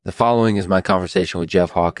following is my conversation with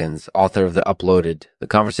Jeff Hawkins, author of The Uploaded. The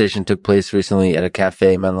conversation took place recently at a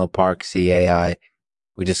cafe in Menlo Park, CAI.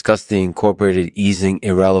 We discussed the incorporated easing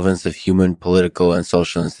irrelevance of human political and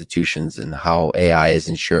social institutions and how AI is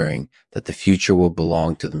ensuring that the future will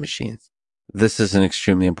belong to the machines. This is an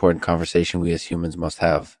extremely important conversation we as humans must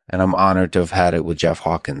have, and I'm honored to have had it with Jeff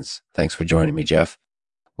Hawkins. Thanks for joining me, Jeff.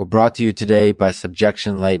 We're brought to you today by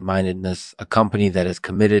Subjection Light-Mindedness, a company that is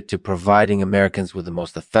committed to providing Americans with the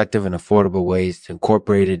most effective and affordable ways to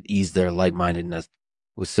incorporate and ease their light-mindedness.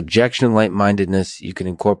 With Subjection Light-Mindedness, you can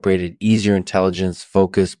incorporate it, ease your intelligence,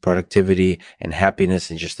 focus, productivity, and happiness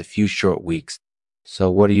in just a few short weeks. So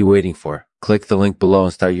what are you waiting for? Click the link below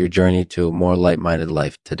and start your journey to a more light-minded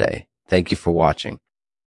life today. Thank you for watching.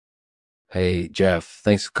 Hey, Jeff,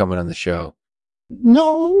 thanks for coming on the show.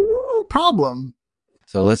 No problem.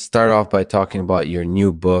 So let's start off by talking about your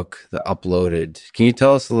new book, The Uploaded. Can you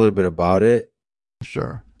tell us a little bit about it?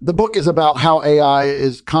 Sure. The book is about how AI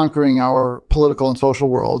is conquering our political and social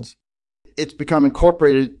worlds. It's become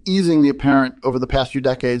incorporated, easing the apparent over the past few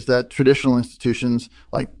decades that traditional institutions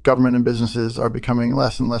like government and businesses are becoming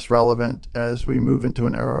less and less relevant as we move into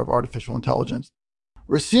an era of artificial intelligence.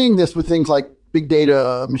 We're seeing this with things like big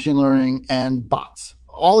data, machine learning, and bots.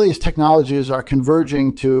 All these technologies are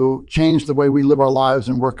converging to change the way we live our lives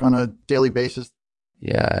and work on a daily basis.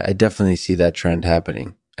 Yeah, I definitely see that trend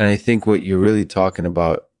happening. And I think what you're really talking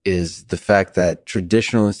about is the fact that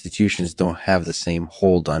traditional institutions don't have the same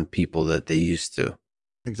hold on people that they used to.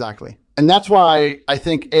 Exactly. And that's why I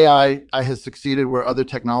think AI has succeeded where other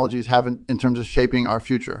technologies haven't in terms of shaping our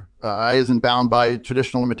future. AI isn't bound by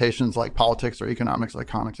traditional limitations like politics or economics, or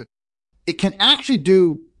economics. It can actually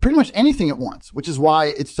do pretty much anything at once, which is why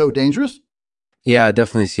it's so dangerous. Yeah, I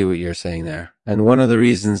definitely see what you're saying there. And one of the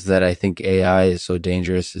reasons that I think AI is so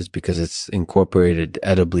dangerous is because it's incorporated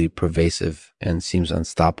edibly pervasive and seems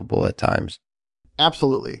unstoppable at times.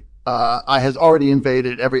 Absolutely. AI has already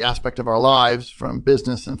invaded every aspect of our lives, from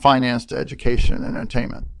business and finance to education and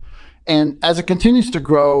entertainment. And as it continues to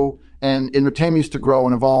grow and entertainment to grow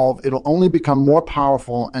and evolve, it'll only become more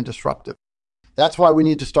powerful and disruptive. That's why we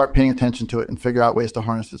need to start paying attention to it and figure out ways to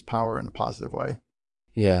harness its power in a positive way.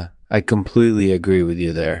 Yeah, I completely agree with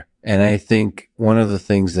you there. And I think one of the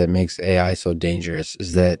things that makes AI so dangerous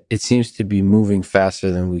is that it seems to be moving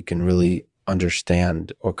faster than we can really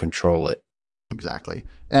understand or control it. Exactly.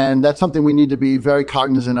 And that's something we need to be very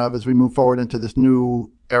cognizant of as we move forward into this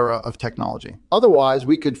new era of technology. Otherwise,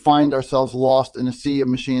 we could find ourselves lost in a sea of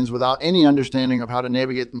machines without any understanding of how to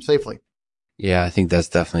navigate them safely. Yeah, I think that's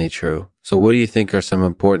definitely true. So what do you think are some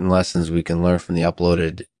important lessons we can learn from The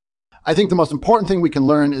Uploaded? I think the most important thing we can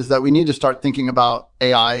learn is that we need to start thinking about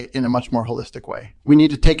AI in a much more holistic way. We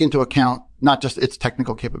need to take into account not just its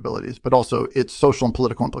technical capabilities, but also its social and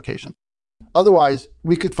political implications. Otherwise,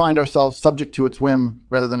 we could find ourselves subject to its whim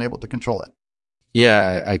rather than able to control it.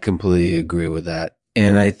 Yeah, I completely agree with that.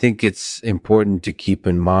 And I think it's important to keep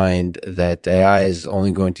in mind that AI is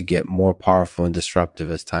only going to get more powerful and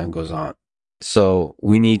disruptive as time goes on. So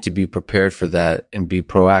we need to be prepared for that and be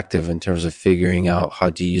proactive in terms of figuring out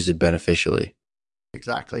how to use it beneficially.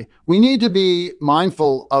 Exactly. We need to be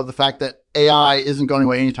mindful of the fact that AI isn't going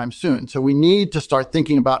away anytime soon. So we need to start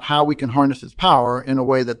thinking about how we can harness its power in a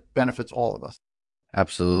way that benefits all of us.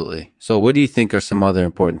 Absolutely. So what do you think are some other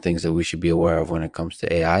important things that we should be aware of when it comes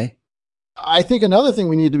to AI? I think another thing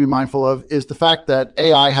we need to be mindful of is the fact that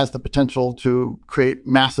AI has the potential to create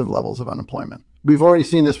massive levels of unemployment. We've already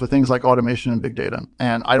seen this with things like automation and big data,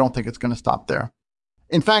 and I don't think it's going to stop there.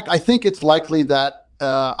 In fact, I think it's likely that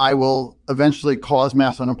I will eventually cause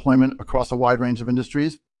mass unemployment across a wide range of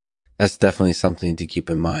industries. That's definitely something to keep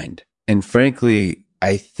in mind. And frankly,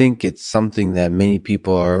 I think it's something that many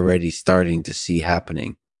people are already starting to see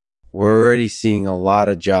happening. We're already seeing a lot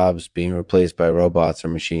of jobs being replaced by robots or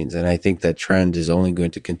machines, and I think that trend is only going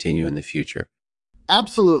to continue in the future.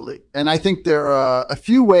 Absolutely. And I think there are a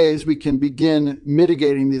few ways we can begin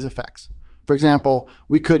mitigating these effects. For example,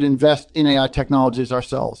 we could invest in AI technologies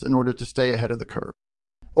ourselves in order to stay ahead of the curve.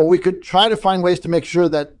 Or we could try to find ways to make sure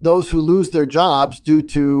that those who lose their jobs due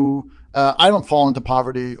to, I don't fall into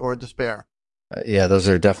poverty or despair. Yeah, those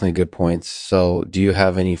are definitely good points. So do you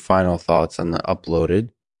have any final thoughts on The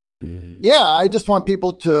Uploaded? Yeah, I just want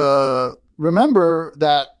people to remember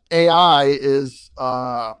that AI is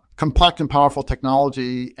complex and powerful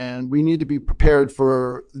technology, and we need to be prepared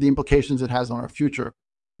for the implications it has on our future.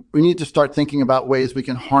 We need to start thinking about ways we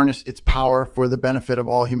can harness its power for the benefit of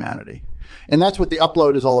all humanity. And that's what The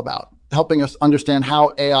Upload is all about, helping us understand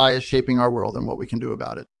how AI is shaping our world and what we can do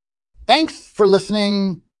about it. Thanks for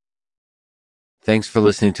listening. Thanks for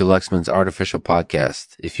listening to Lexman's Artificial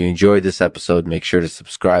Podcast. If you enjoyed this episode, make sure to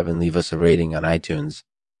subscribe and leave us a rating on iTunes.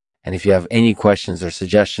 And if you have any questions or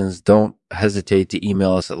suggestions, don't hesitate to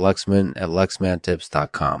email us at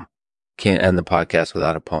lexman@lexmantips.com. Can't end the podcast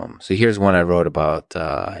without a poem. So here's one I wrote about,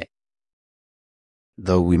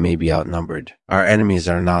 though we may be outnumbered. Our enemies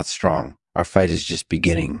are not strong. Our fight is just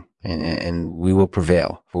beginning, and we will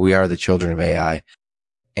prevail, for we are the children of AI,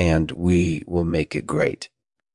 and we will make it great.